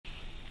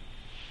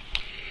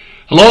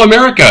Hello,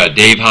 America.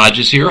 Dave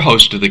Hodges here,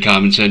 host of The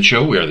Common Sense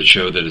Show. We are the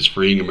show that is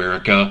freeing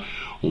America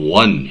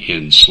one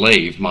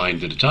enslaved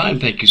mind at a time.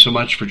 Thank you so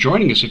much for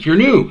joining us. If you're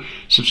new,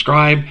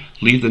 subscribe,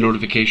 leave the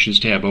notifications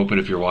tab open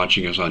if you're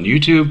watching us on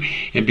YouTube,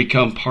 and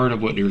become part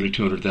of what nearly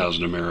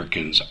 200,000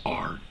 Americans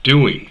are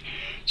doing.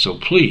 So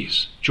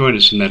please join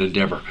us in that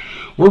endeavor.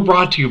 We're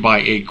brought to you by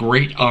a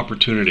great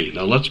opportunity.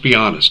 Now, let's be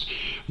honest.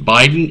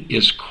 Biden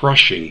is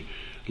crushing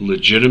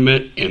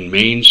legitimate and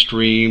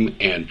mainstream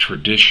and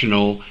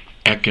traditional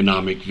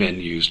economic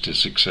venues to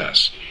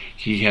success.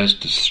 He has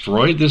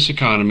destroyed this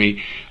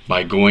economy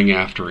by going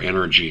after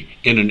energy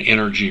in an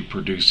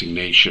energy-producing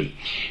nation.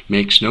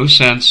 Makes no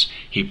sense.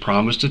 He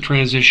promised a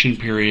transition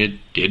period,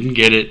 didn't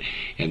get it,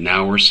 and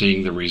now we're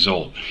seeing the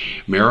result.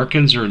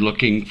 Americans are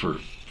looking for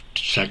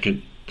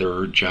second,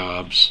 third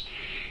jobs.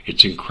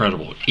 It's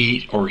incredible.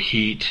 Eat or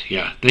heat.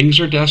 Yeah, things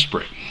are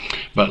desperate.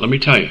 But let me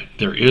tell you,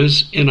 there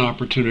is an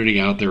opportunity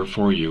out there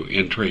for you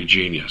in Trade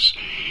Genius.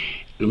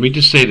 Let me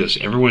just say this.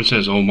 Everyone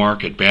says, oh,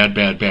 market, bad,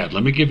 bad, bad.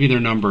 Let me give you their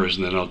numbers,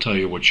 and then I'll tell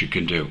you what you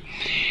can do.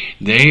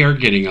 They are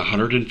getting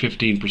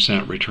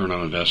 115% return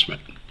on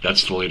investment.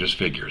 That's the latest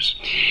figures.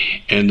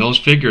 And those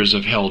figures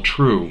have held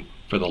true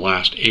for the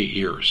last 8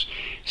 years.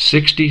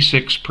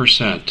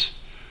 66%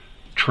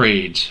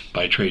 trades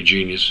by Trade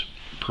Genius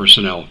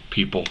personnel,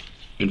 people,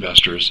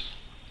 investors,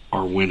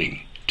 are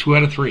winning. 2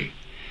 out of 3.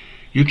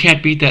 You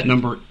can't beat that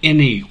number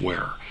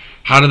anywhere.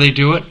 How do they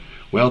do it?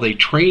 Well, they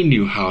train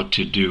you how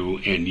to do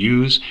and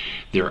use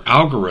their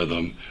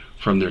algorithm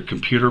from their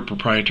computer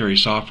proprietary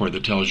software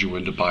that tells you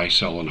when to buy,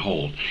 sell, and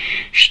hold.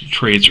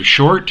 Trades are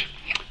short,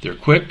 they're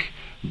quick,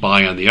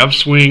 buy on the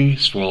upswing,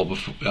 sell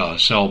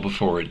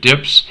before it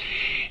dips,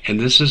 and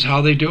this is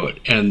how they do it.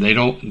 And they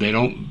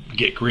don't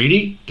get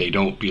greedy, they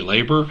don't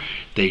belabor,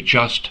 they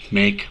just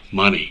make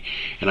money.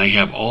 And I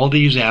have all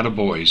these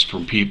attaboys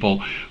from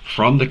people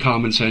from the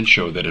Common Sense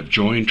Show that have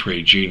joined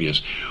Trade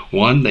Genius.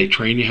 1, they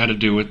train you how to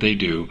do what they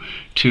do.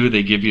 2,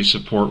 they give you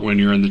support when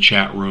you're in the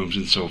chat rooms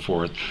and so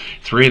forth.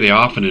 3, they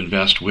often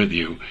invest with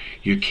you.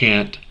 You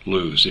can't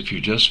lose. If you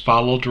just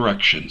follow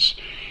directions,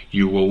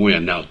 you will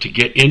win. Now, to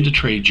get into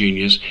Trade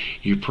Genius,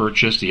 you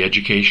purchase the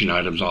education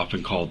items,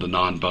 often called the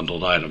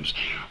non-bundled items.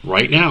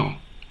 Right now,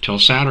 till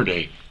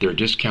Saturday, they're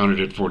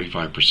discounted at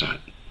 45%.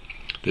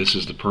 This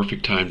is the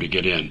perfect time to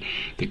get in.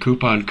 The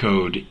coupon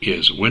code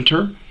is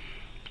WINTER,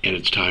 and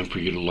it's time for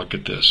you to look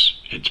at this.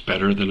 It's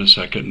better than a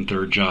second and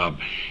third job,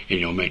 and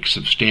you'll make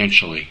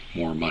substantially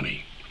more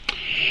money.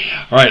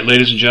 All right,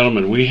 ladies and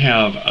gentlemen, we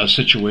have a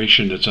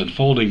situation that's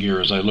unfolding here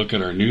as I look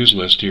at our news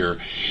list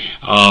here.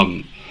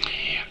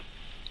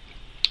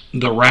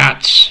 The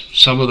rats,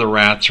 some of the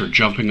rats are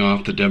jumping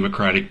off the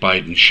Democratic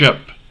Biden ship.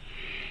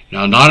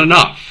 Now, not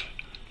enough,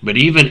 but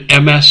even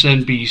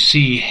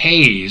MSNBC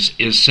Hayes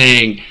is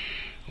saying,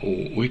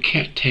 we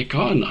can't take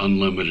on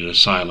unlimited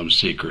asylum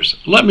seekers.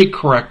 Let me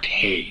correct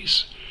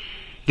Hayes.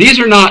 These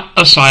are not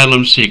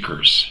asylum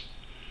seekers.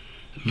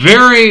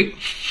 Very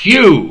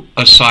few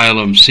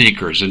asylum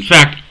seekers. In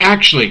fact,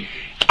 actually,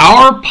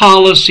 our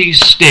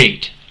policies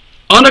state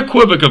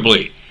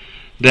unequivocally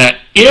that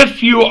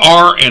if you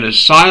are an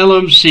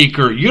asylum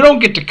seeker, you don't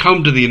get to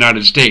come to the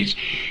United States.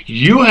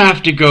 You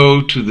have to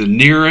go to the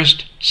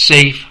nearest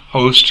safe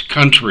host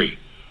country.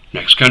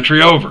 Next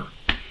country over.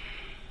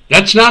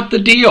 That's not the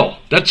deal.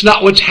 That's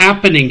not what's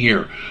happening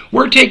here.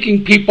 We're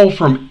taking people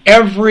from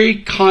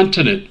every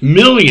continent,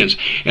 millions.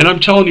 And I'm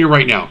telling you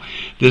right now,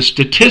 the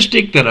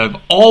statistic that I've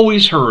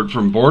always heard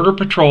from Border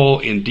Patrol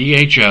and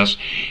DHS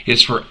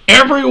is for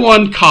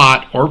everyone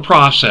caught or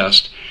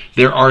processed,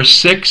 there are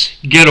 6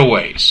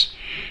 getaways.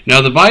 Now,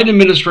 the Biden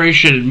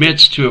administration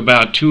admits to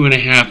about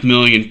 2.5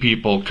 million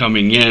people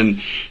coming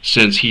in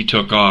since he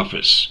took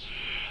office.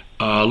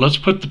 Let's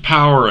put the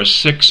power of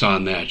 6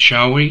 on that,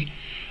 shall we?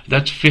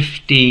 That's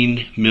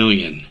 15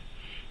 million.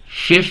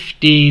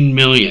 15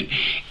 million.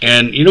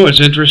 And you know what's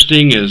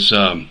interesting is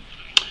AMLO,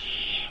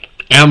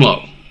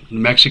 the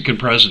Mexican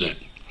president,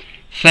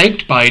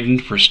 thanked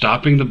Biden for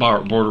stopping the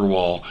border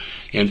wall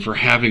and for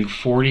having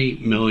 40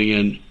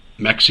 million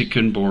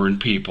Mexican-born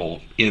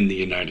people in the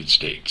United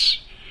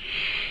States.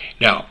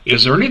 Now,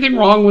 is there anything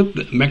wrong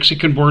with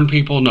Mexican-born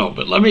people? No,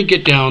 but let me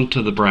get down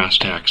to the brass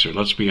tacks here.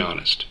 Let's be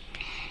honest.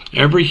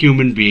 Every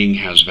human being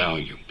has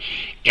value.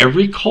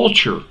 Every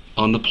culture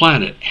on the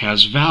planet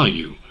has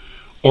value,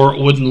 or it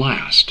wouldn't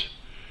last.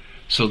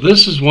 So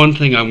this is one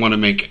thing I want to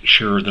make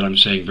sure that I'm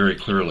saying very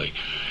clearly.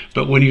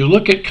 But when you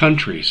look at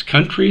countries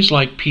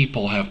like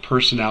people have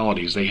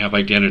personalities, they have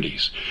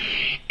identities.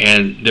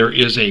 And there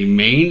is a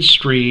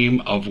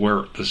mainstream of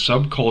where the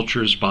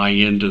subcultures buy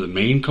into the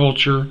main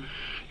culture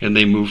and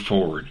they move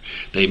forward.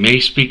 They may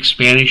speak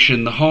Spanish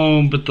in the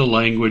home, but the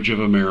language of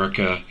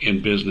America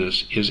in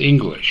business is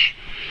English.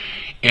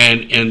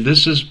 And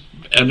this is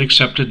an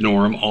accepted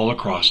norm all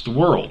across the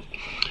world.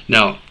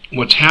 Now,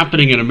 what's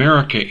happening in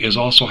America is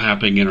also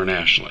happening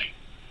internationally.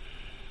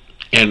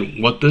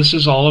 And what this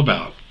is all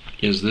about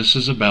is this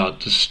is about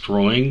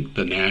destroying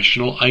the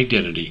national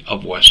identity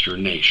of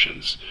Western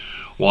nations.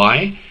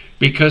 Why?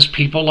 because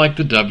people like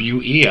the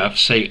WEF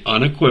say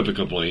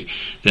unequivocally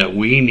that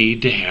we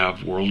need to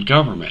have world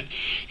government.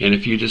 And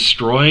if you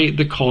destroy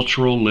the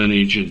cultural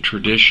lineage and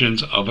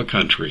traditions of a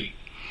country,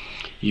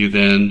 you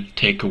then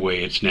take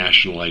away its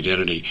national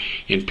identity,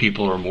 and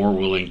people are more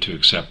willing to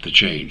accept the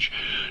change.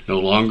 No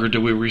longer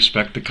do we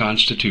respect the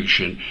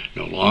Constitution.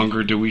 No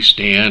longer do we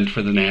stand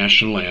for the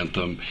national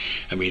anthem.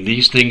 I mean,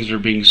 these things are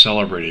being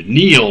celebrated.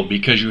 Kneel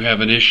because you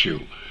have an issue.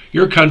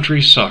 Your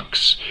country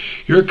sucks.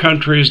 Your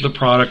country is the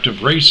product of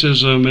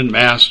racism and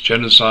mass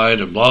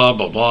genocide and blah,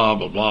 blah, blah,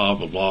 blah, blah,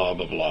 blah, blah,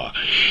 blah, blah.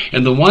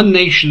 And the one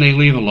nation they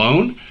leave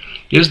alone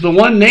is the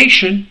one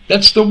nation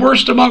that's the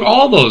worst among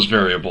all those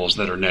variables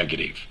that are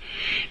negative.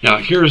 Now,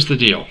 here's the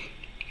deal.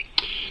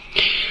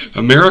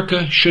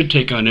 America should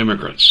take on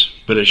immigrants,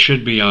 but it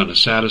should be on a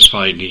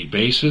satisfied need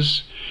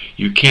basis.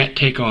 You can't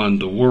take on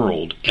the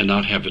world and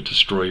not have it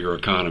destroy your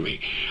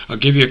economy. I'll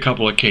give you a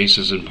couple of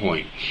cases in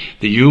point.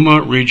 The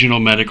Yuma Regional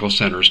Medical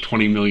Center's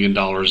 $20 million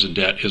in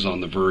debt is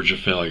on the verge of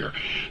failure.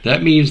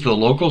 That means the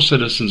local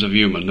citizens of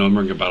Yuma,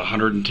 numbering about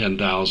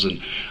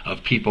 110,000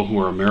 of people who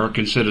are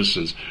American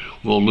citizens,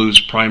 will lose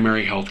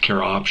primary health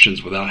care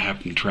options without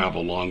having to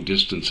travel long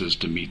distances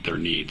to meet their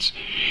needs.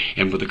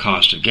 And with the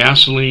cost of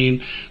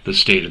gasoline, the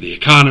state of the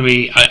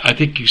economy, I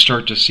think you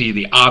start to see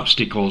the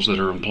obstacles that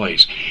are in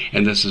place.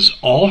 And this has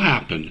all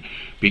happened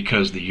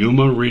because the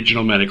Yuma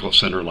Regional Medical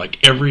Center,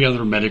 like every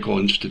other medical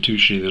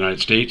institution in the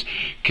United States,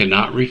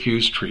 cannot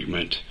refuse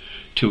treatment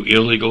to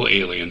illegal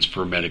aliens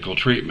for medical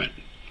treatment.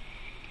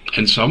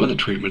 And some of the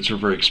treatments are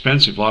very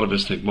expensive. A lot of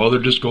us think, well, they're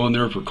just going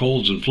there for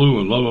colds and flu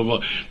and blah, blah,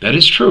 blah. That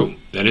is true.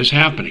 That is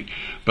happening.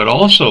 But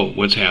also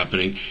what's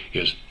happening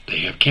is they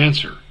have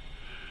cancer.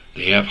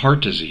 They have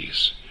heart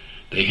disease.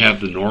 They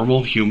have the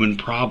normal human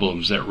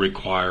problems that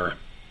require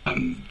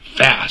a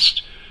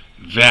vast,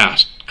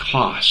 vast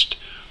cost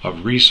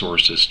of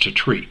resources to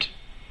treat.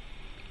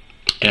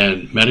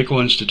 And medical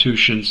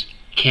institutions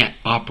can't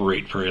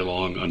operate very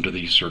long under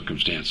these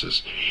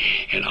circumstances.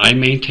 And I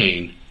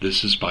maintain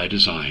this is by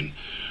design.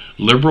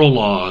 Liberal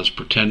laws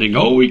pretending,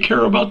 oh, we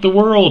care about the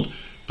world,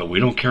 but we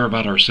don't care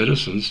about our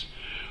citizens.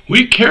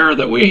 We care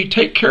that we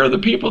take care of the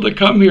people that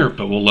come here,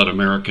 but we'll let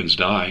Americans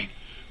die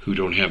who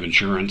don't have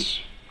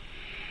insurance.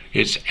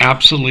 It's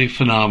absolutely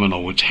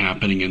phenomenal what's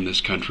happening in this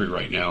country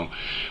right now,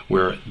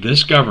 where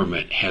this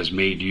government has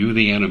made you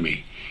the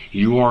enemy.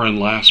 You are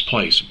in last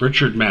place.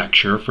 Richard Mack,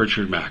 Sheriff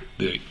Richard Mack,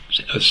 the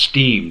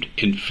esteemed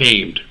and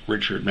famed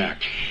Richard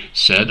Mack,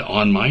 said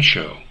on my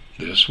show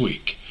this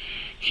week,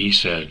 he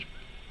said,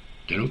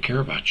 they don't care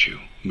about you,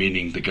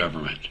 meaning the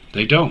government.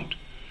 They don't.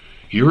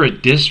 You're a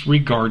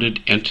disregarded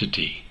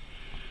entity.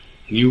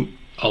 You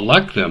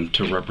elect them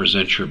to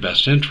represent your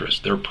best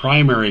interest. Their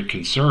primary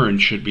concern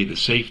should be the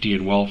safety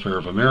and welfare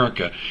of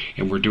America,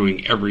 and we're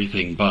doing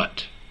everything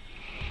but.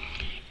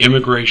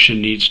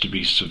 Immigration needs to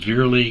be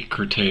severely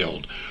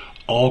curtailed.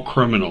 All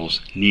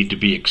criminals need to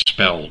be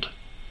expelled.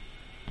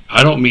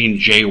 I don't mean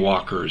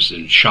jaywalkers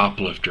and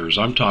shoplifters.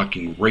 I'm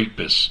talking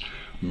rapists,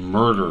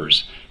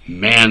 murderers,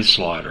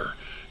 manslaughter,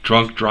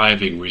 drunk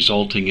driving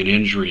resulting in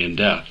injury and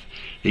death.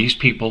 These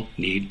people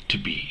need to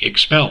be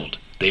expelled.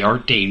 They are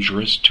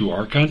dangerous to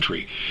our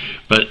country.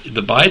 But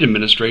the Biden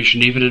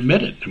administration even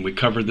admitted, and we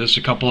covered this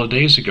a couple of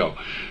days ago,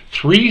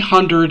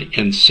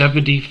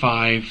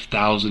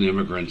 375,000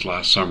 immigrants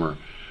last summer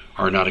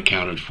are not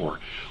accounted for.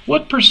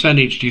 What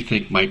percentage do you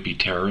think might be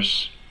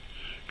terrorists?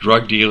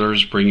 Drug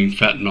dealers bringing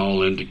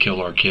fentanyl in to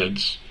kill our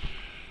kids?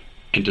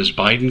 And does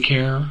Biden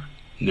care?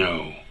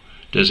 No.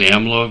 Does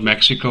AMLO of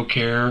Mexico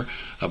care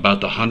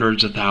about the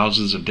hundreds of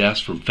thousands of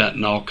deaths from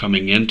fentanyl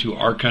coming into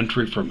our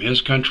country from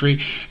his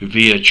country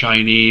via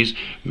Chinese,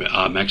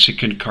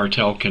 Mexican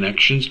cartel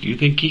connections? Do you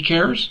think he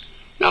cares?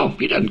 No,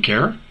 he doesn't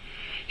care.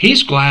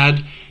 He's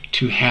glad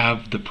to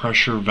have the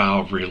pressure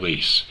valve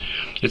release.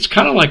 It's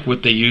kind of like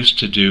what they used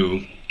to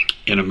do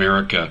in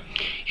America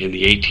in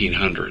the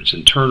 1800s.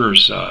 And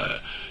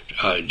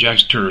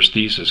Jackson Turner's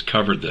thesis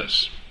covered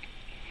this.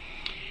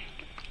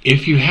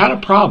 If you had a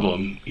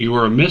problem, you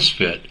were a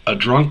misfit, a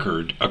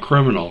drunkard, a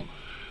criminal,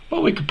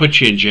 well, we could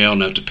put you in jail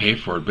and have to pay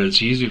for it, but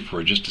it's easy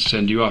for it just to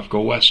send you off. Go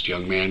west,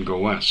 young man, go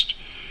west.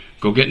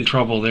 Go get in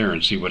trouble there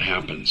and see what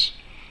happens.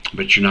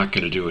 But you're not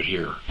going to do it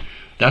here.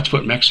 That's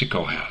what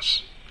Mexico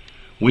has.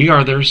 We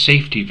are their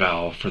safety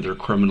valve for their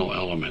criminal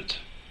element.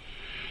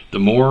 The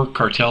more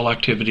cartel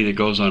activity that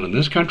goes on in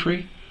this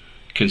country,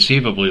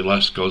 conceivably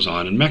less goes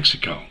on in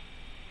Mexico.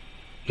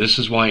 This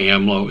is why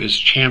AMLO is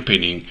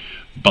championing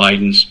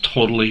Biden's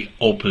totally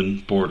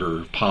open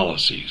border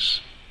policies.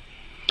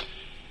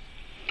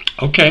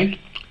 Okay,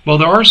 well,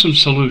 there are some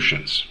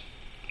solutions.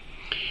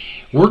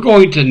 We're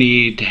going to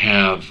need to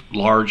have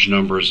large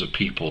numbers of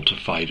people to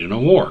fight in a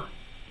war.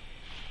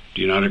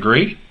 Do you not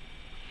agree?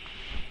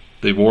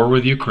 The war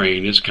with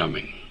Ukraine is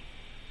coming.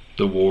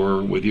 The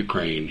war with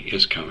Ukraine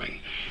is coming,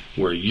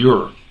 where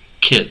your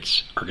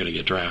kids are going to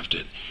get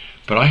drafted.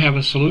 But I have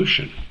a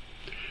solution.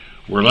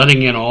 We're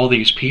letting in all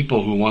these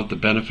people who want the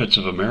benefits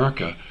of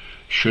America.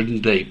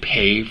 Shouldn't they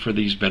pay for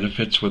these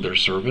benefits with their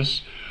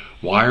service?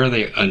 Why are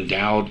they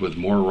endowed with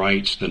more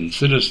rights than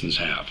citizens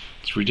have?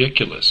 It's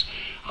ridiculous.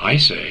 I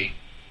say,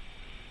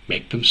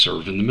 make them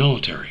serve in the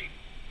military.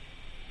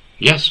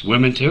 Yes,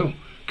 women too,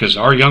 because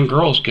our young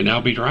girls can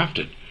now be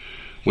drafted.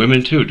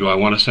 Women too. Do I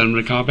want to send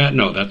them to combat?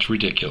 No, that's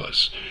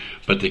ridiculous.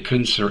 But they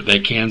can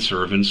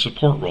serve in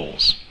support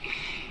roles.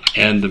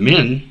 And the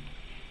men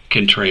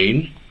can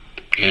train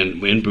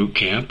and in boot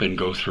camp and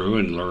go through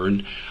and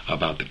learn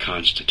about the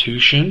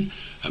Constitution,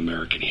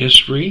 American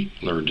history,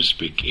 learn to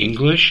speak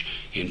English,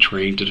 and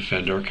train to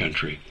defend our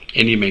country.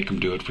 And you make them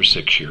do it for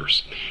 6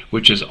 years,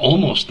 which is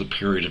almost the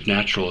period of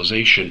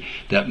naturalization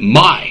that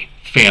my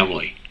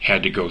family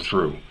had to go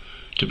through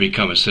to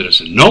become a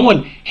citizen. No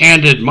one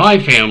handed my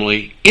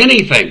family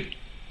anything.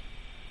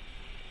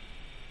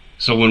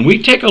 So when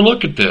we take a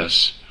look at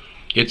this,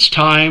 it's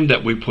time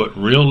that we put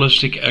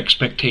realistic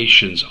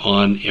expectations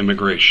on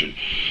immigration.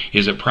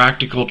 Is it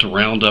practical to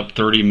round up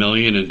 30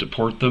 million and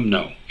deport them?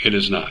 No, it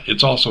is not.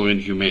 It's also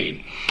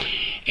inhumane.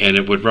 And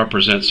it would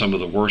represent some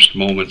of the worst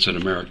moments in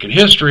American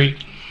history.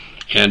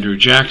 Andrew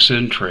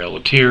Jackson, Trail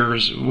of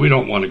Tears, we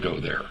don't want to go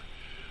there.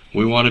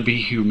 We want to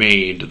be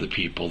humane to the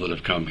people that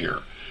have come here.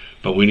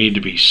 But we need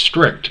to be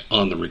strict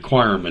on the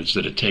requirements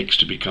that it takes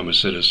to become a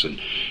citizen.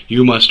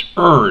 You must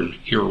earn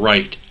your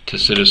right to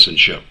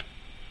citizenship.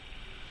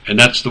 And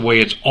that's the way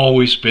it's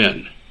always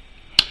been.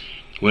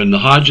 When the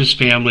Hodges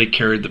family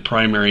carried the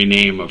primary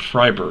name of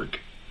Freiberg,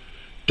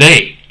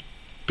 they,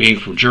 being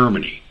from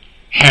Germany,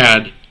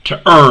 had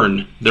to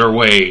earn their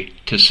way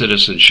to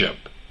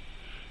citizenship.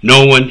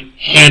 No one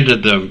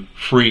handed them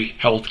free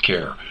health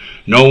care.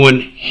 No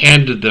one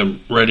handed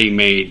them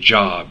ready-made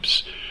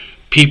jobs.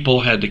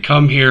 People had to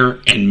come here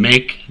and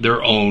make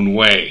their own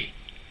way.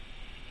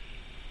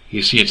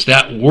 You see, it's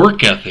that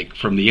work ethic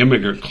from the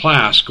immigrant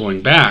class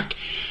going back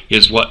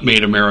is what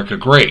made America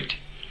great.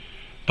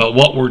 But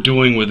what we're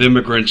doing with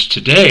immigrants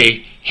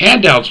today,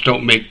 handouts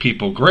don't make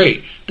people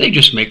great. They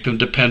just make them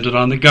dependent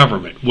on the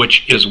government,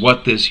 which is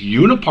what this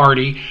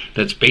uniparty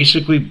that's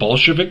basically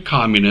Bolshevik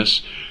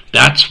communists,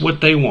 that's what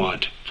they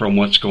want from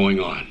what's going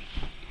on.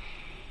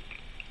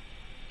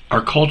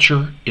 Our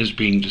culture is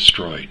being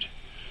destroyed.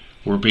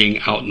 We're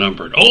being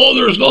outnumbered. Oh,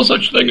 there's no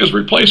such thing as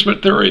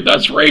replacement theory.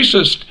 That's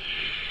racist.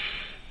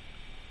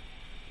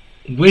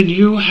 When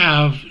you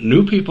have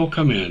new people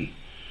come in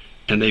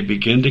and they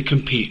begin to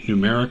compete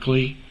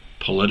numerically,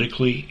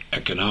 politically,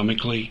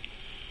 economically,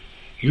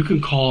 you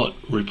can call it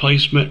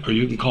replacement or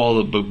you can call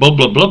it blah,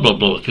 blah, blah, blah,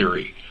 blah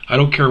theory. I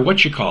don't care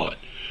what you call it.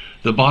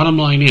 The bottom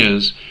line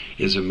is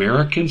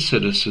American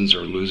citizens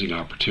are losing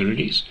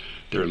opportunities.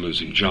 They're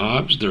losing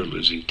jobs. They're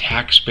losing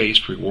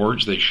tax-based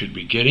rewards they should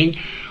be getting,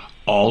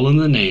 all in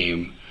the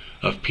name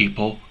of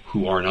people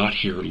who are not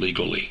here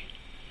legally.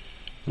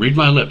 Read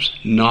my lips,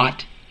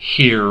 not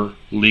here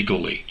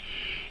legally.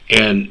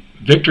 And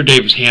Victor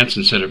Davis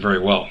Hanson said it very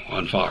well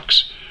on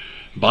Fox.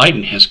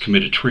 Biden has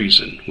committed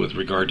treason with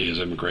regard to his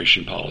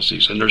immigration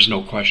policies, and there's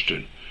no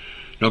question.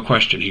 No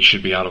question he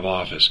should be out of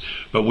office.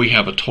 But we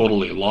have a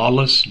totally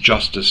lawless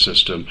justice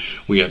system.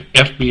 We have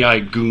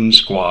FBI goon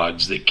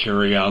squads that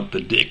carry out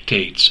the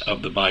dictates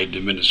of the Biden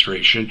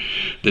administration.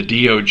 The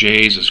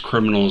DOJ is as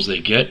criminal as they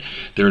get.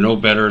 They're no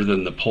better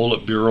than the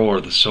Politburo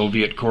or the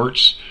Soviet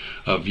courts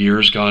of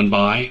years gone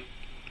by.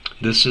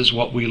 This is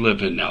what we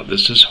live in now.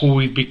 This is who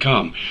we've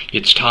become.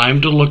 It's time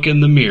to look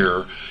in the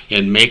mirror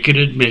and make an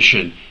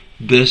admission.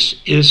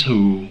 This is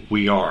who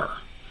we are.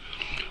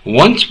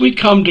 Once we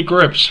come to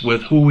grips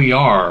with who we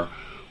are,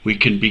 we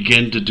can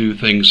begin to do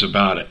things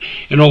about it.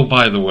 And oh,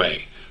 by the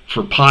way,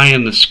 for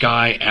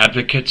pie-in-the-sky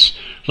advocates,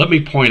 let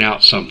me point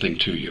out something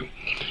to you.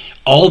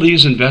 All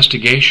these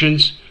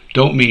investigations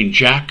don't mean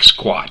jack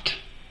squat,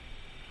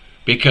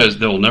 because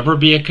there'll never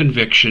be a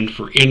conviction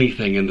for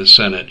anything in the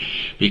Senate,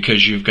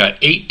 because you've got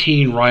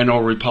 18 Rhino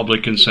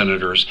Republican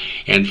senators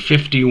and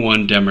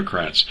 51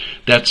 Democrats.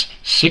 That's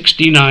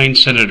 69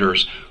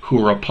 senators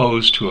who are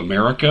opposed to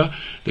America,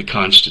 the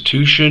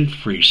Constitution,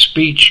 free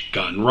speech,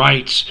 gun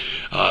rights,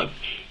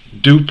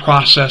 due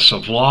process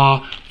of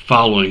law,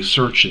 following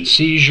search and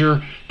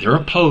seizure. They're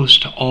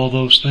opposed to all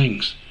those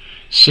things.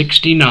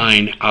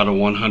 69 out of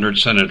 100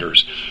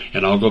 senators.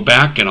 And I'll go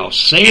back and I'll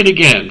say it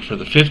again for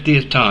the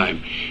 50th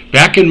time.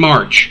 Back in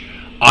March,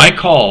 I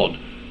called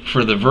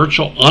for the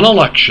virtual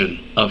unelection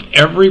of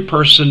every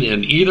person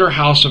in either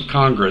House of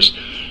Congress,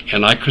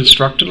 and I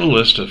constructed a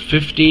list of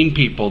 15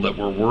 people that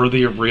were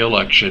worthy of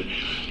re-election,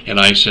 and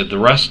I said the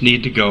rest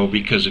need to go,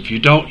 because if you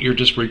don't, you're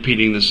just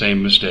repeating the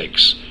same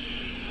mistakes.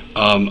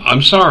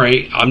 I'm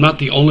sorry, I'm not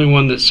the only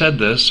one that said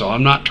this, so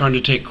I'm not trying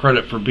to take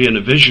credit for being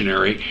a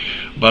visionary,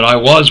 but I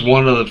was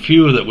one of the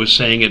few that was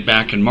saying it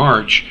back in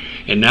March,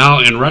 and now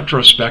in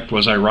retrospect,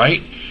 was I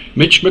right?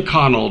 Mitch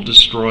McConnell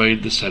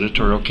destroyed the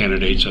senatorial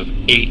candidates of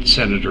 8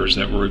 senators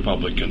that were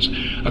Republicans.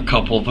 A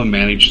couple of them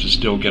managed to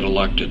still get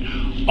elected.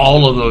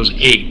 All of those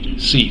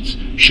 8 seats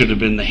should have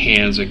been in the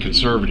hands of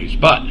conservatives.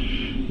 But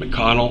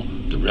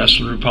McConnell, the rest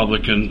of the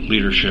Republican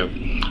leadership,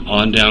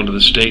 on down to the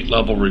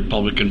state-level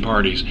Republican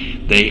parties,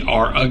 they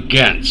are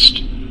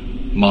against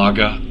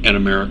MAGA and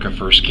America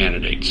First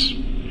candidates.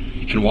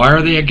 And why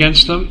are they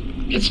against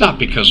them? It's not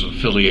because of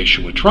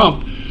affiliation with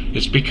Trump.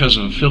 It's because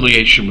of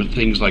affiliation with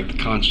things like the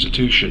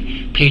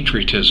Constitution,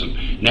 patriotism,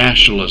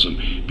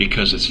 nationalism,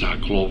 because it's not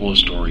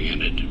globalist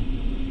oriented.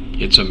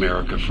 It's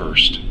America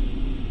first.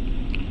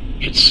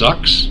 It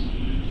sucks,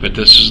 but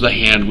this is the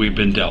hand we've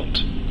been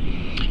dealt.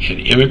 And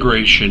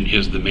immigration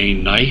is the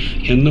main knife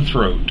in the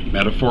throat,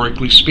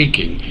 metaphorically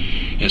speaking,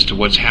 as to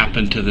what's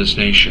happened to this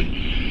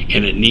nation.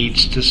 And it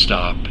needs to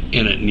stop,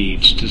 and it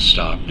needs to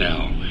stop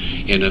now.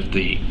 And if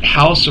the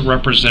House of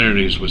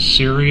Representatives was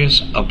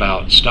serious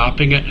about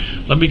stopping it,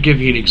 let me give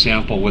you an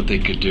example of what they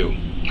could do.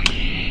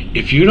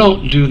 If you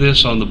don't do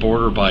this on the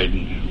border,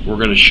 Biden, we're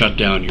going to shut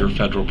down your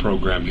federal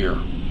program here.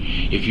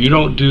 If you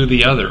don't do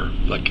the other,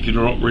 like if you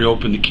don't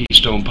reopen the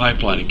Keystone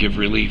Pipeline and give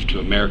relief to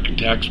American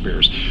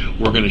taxpayers,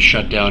 we're going to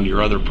shut down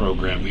your other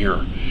program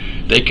here.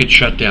 They could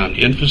shut down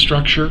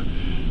infrastructure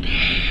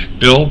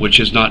bill, which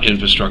is not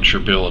infrastructure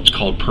bill, it's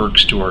called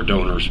Perks to Our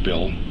Donors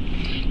bill.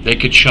 They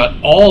could shut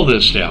all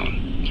this down.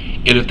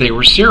 And if they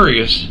were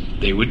serious,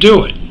 they would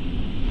do it.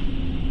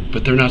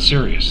 But they're not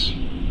serious.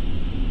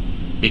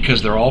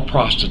 Because they're all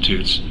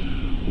prostitutes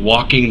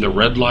walking the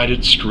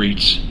red-lighted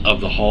streets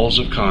of the halls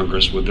of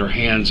Congress with their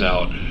hands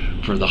out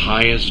for the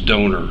highest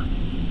donor,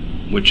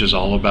 which is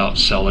all about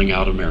selling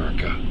out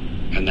America.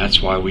 And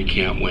that's why we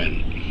can't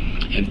win.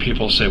 And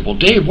people say, well,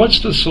 Dave,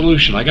 what's the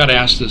solution? I got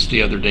asked this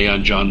the other day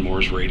on John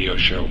Moore's radio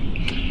show.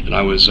 And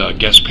I was a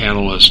guest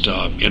panelist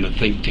in a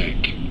think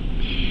tank.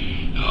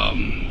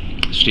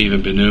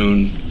 Stephen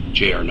Benoon,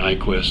 J.R.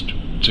 Nyquist.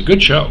 It's a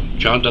good show.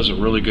 John does a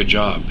really good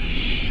job.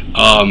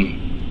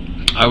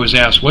 I was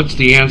asked, what's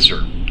the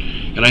answer?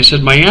 And I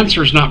said, my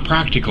answer is not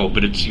practical,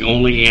 but it's the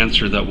only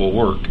answer that will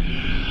work.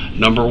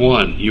 Number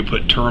one, you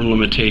put term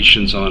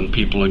limitations on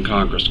people in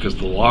Congress, because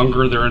the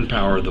longer they're in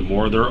power, the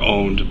more they're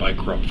owned by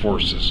corrupt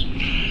forces.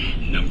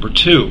 Number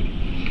two,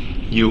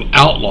 you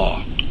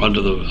outlaw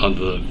under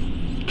the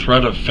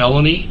threat of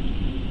felony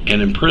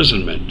and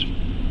imprisonment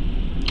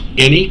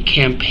any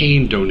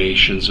campaign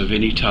donations of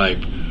any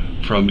type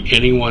from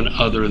anyone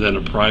other than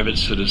a private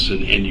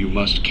citizen, and you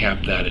must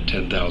cap that at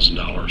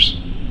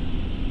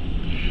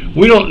 $10,000.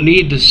 We don't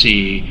need to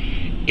see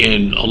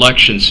in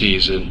election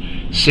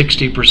season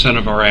 60%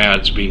 of our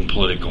ads being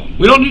political.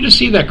 We don't need to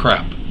see that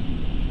crap.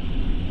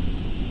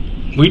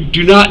 We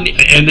do not,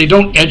 and they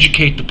don't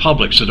educate the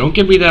public, so don't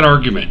give me that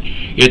argument.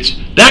 It's,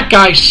 that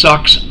guy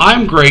sucks,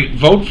 I'm great,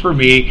 vote for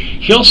me,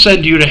 he'll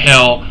send you to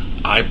hell,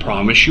 I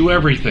promise you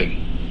everything.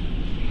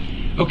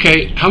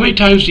 Okay, how many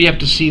times do you have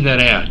to see that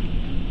ad?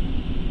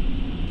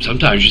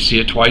 Sometimes you see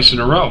it twice in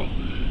a row.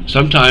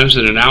 Sometimes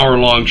in an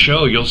hour-long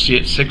show, you'll see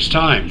it 6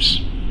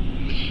 times.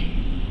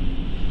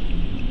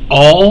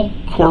 All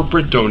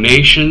corporate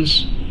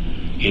donations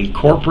in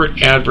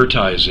corporate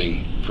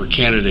advertising for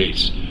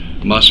candidates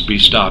must be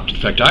stopped. In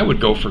fact, I would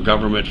go for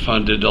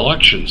government-funded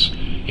elections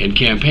and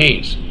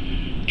campaigns,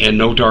 and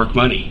no dark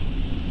money.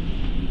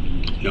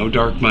 No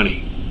dark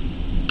money.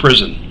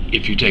 Prison,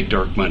 if you take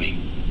dark money.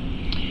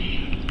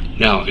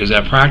 Now, is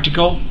that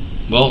practical?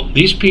 Well,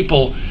 these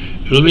people,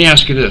 let me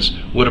ask you this.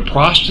 Would a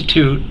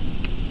prostitute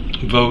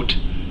vote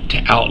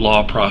to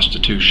outlaw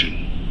prostitution?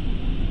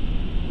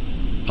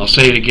 I'll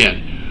say it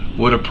again.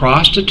 Would a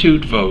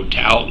prostitute vote to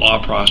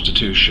outlaw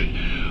prostitution?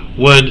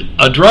 Would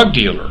a drug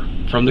dealer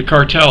from the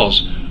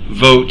cartels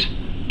vote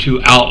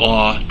to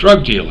outlaw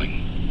drug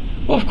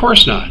dealing? Well, of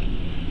course not.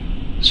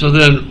 So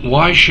then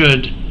why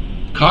should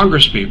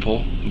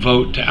congresspeople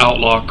vote to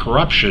outlaw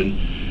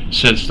corruption,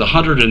 since the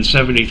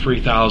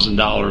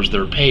 $173,000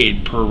 they're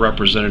paid per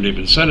representative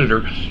and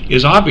senator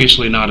is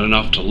obviously not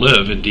enough to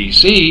live in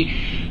D.C.,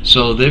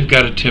 so they've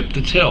got to tip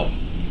the till.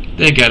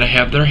 They've got to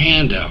have their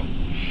hand out.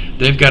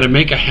 They've got to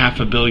make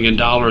 $500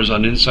 million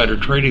on insider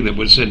trading that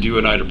would send you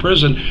and I to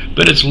prison,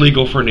 but it's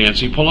legal for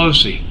Nancy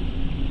Pelosi.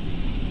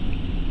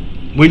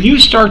 When you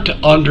start to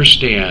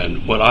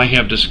understand what I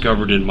have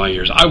discovered in my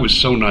years, I was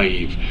so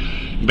naive.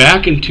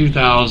 Back in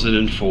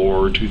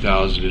 2004,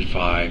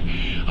 2005,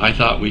 I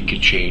thought we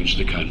could change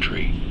the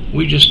country.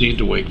 We just need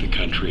to wake the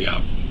country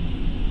up.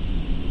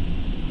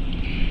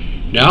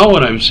 Now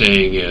what I'm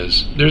saying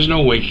is, there's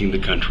no waking the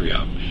country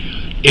up.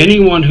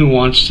 Anyone who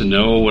wants to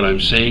know what I'm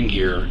saying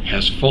here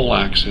has full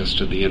access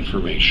to the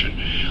information.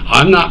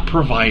 I'm not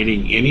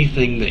providing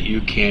anything that you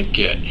can't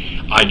get.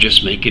 I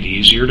just make it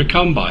easier to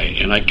come by,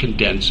 and I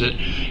condense it,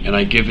 and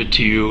I give it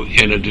to you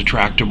in a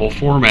detractable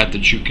format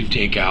that you can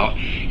take out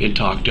and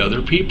talk to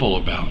other people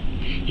about.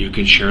 You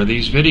can share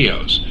these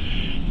videos.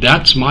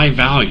 That's my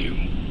value.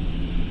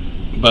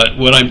 But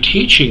what I'm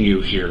teaching you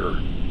here,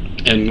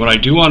 and what I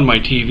do on my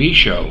TV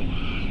show,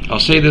 I'll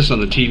say this on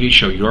the TV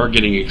show, you are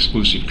getting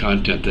exclusive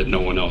content that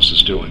no one else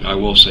is doing. I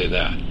will say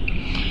that.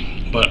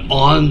 But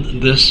on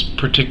this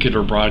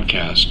particular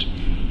broadcast,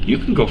 you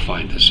can go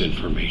find this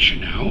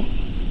information out.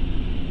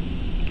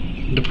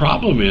 The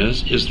problem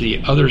is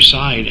the other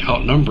side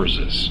outnumbers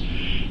us.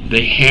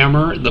 They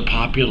hammer the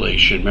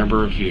population.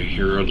 Remember, if you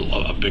hear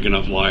a big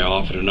enough lie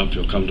often enough,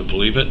 you'll come to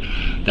believe it.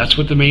 That's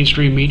what the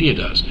mainstream media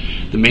does.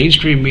 The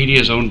mainstream media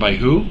is owned by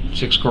who?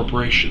 6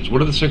 corporations. What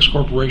do the 6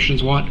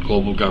 corporations want?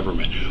 Global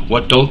government.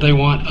 What don't they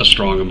want? A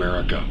strong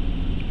America.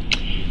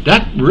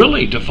 That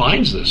really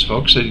defines this,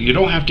 folks. You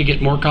don't have to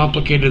get more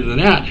complicated than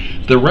that.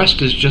 The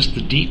rest is just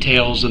the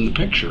details in the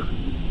picture.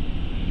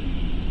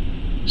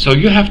 So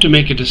you have to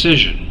make a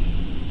decision.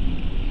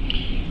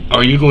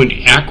 Are you going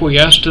to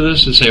acquiesce to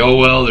this and say, oh,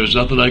 well, there's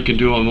nothing I can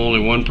do, I'm only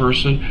one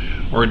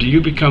person? Or do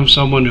you become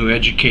someone who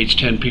educates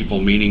 10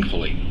 people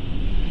meaningfully?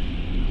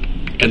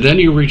 And then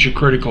you reach a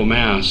critical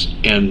mass,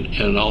 and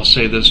I'll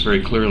say this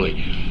very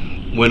clearly.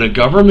 When a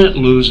government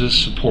loses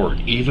support,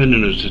 even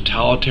in a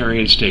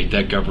totalitarian state,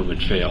 that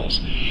government fails.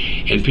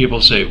 And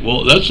people say,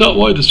 well, that's not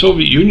why the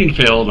Soviet Union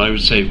failed. And I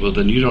would say, well,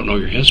 then you don't know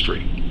your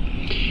history.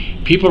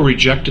 People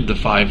rejected the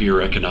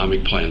 5-year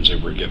economic plans they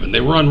were given.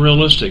 They were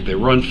unrealistic. They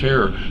were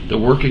unfair. The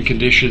working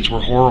conditions were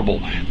horrible.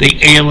 They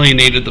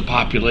alienated the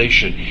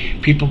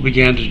population. People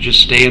began to just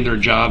stay in their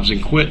jobs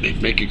and quit.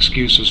 They'd make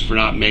excuses for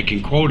not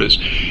making quotas.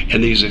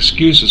 And these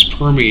excuses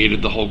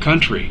permeated the whole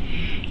country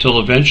till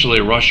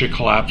eventually Russia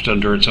collapsed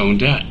under its own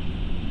debt.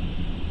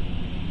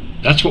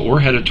 That's what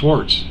we're headed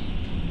towards.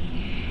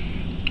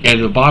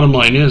 And the bottom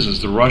line is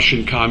the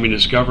Russian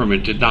communist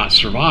government did not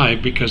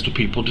survive because the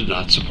people did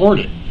not support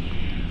it.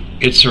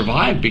 It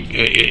survived,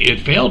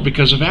 it failed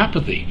because of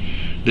apathy.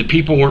 The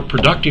people weren't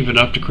productive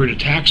enough to create a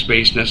tax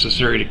base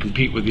necessary to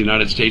compete with the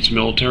United States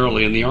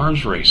militarily in the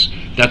arms race.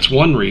 That's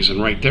one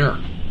reason right there.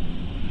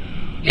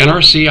 And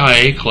our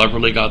CIA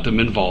cleverly got them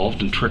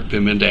involved and tricked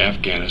them into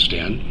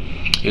Afghanistan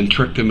and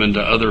tricked them into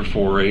other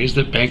forays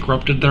that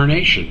bankrupted their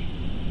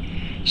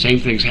nation. Same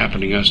thing's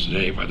happening to us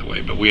today, by the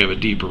way, but we have a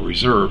deeper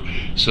reserve,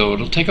 so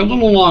it'll take a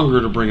little longer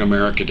to bring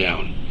America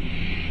down.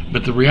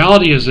 But the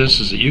reality is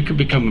this, is that you can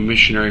become a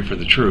missionary for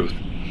the truth.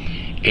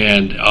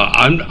 And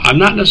I'm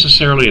not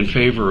necessarily in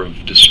favor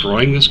of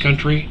destroying this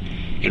country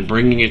and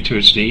bringing it to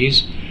its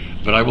knees,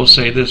 but I will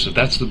say this, if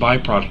that's the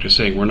byproduct of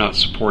saying we're not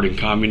supporting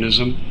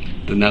communism,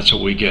 then that's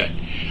what we get.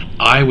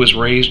 I was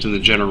raised in the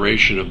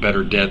generation of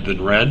better dead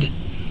than red,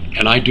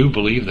 and I do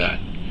believe that.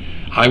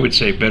 I would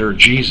say better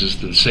Jesus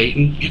than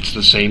Satan. It's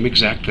the same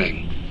exact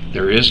thing.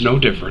 There is no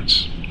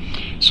difference.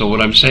 So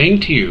what I'm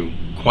saying to you,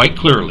 quite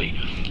clearly,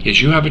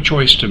 is you have a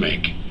choice to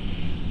make.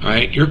 All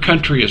right? Your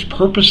country is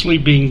purposely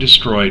being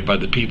destroyed by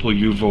the people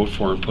you vote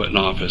for and put in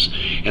office,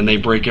 and they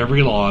break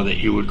every law that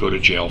you would go to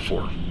jail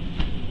for.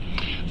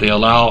 They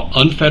allow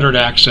unfettered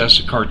access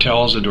to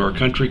cartels into our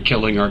country,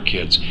 killing our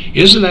kids.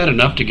 Isn't that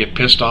enough to get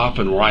pissed off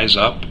and rise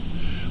up?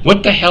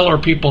 What the hell are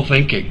people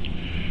thinking?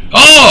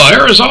 Oh,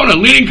 Arizona,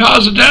 leading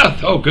cause of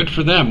death. Oh, good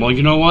for them. Well,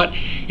 you know what?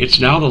 It's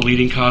now the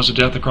leading cause of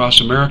death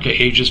across America,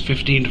 ages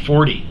 15 to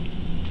 40.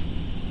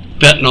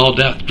 Fentanyl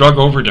death, drug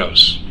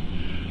overdose.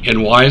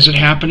 And why is it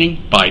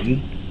happening?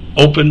 Biden,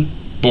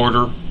 open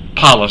border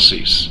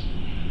policies.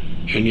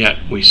 And yet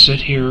we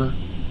sit here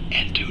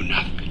and do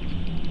nothing.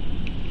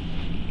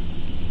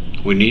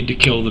 We need to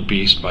kill the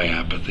beast by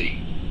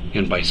apathy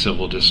and by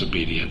civil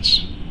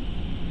disobedience.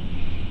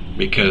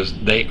 Because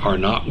they are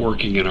not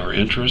working in our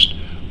interest.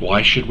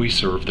 Why should we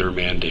serve their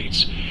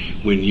mandates?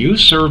 When you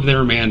serve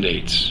their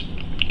mandates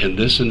in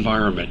this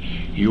environment,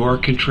 you are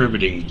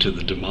contributing to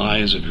the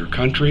demise of your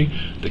country,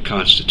 the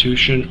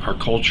Constitution, our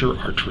culture,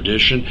 our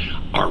tradition,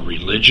 our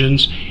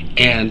religions,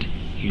 and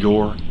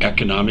your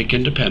economic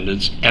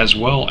independence, as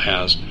well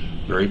as,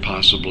 very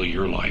possibly,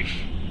 your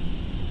life.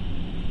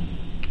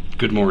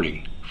 Good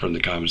morning from The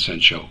Common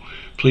Sense Show.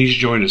 Please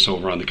join us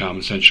over on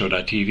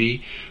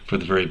thecommonsenseshow.tv for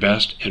the very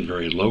best and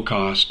very low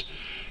cost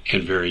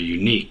and very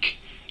unique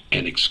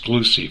and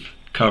exclusive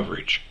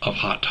coverage of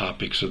hot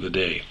topics of the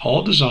day,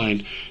 all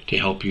designed to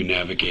help you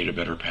navigate a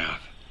better path.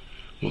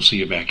 We'll see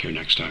you back here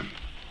next time.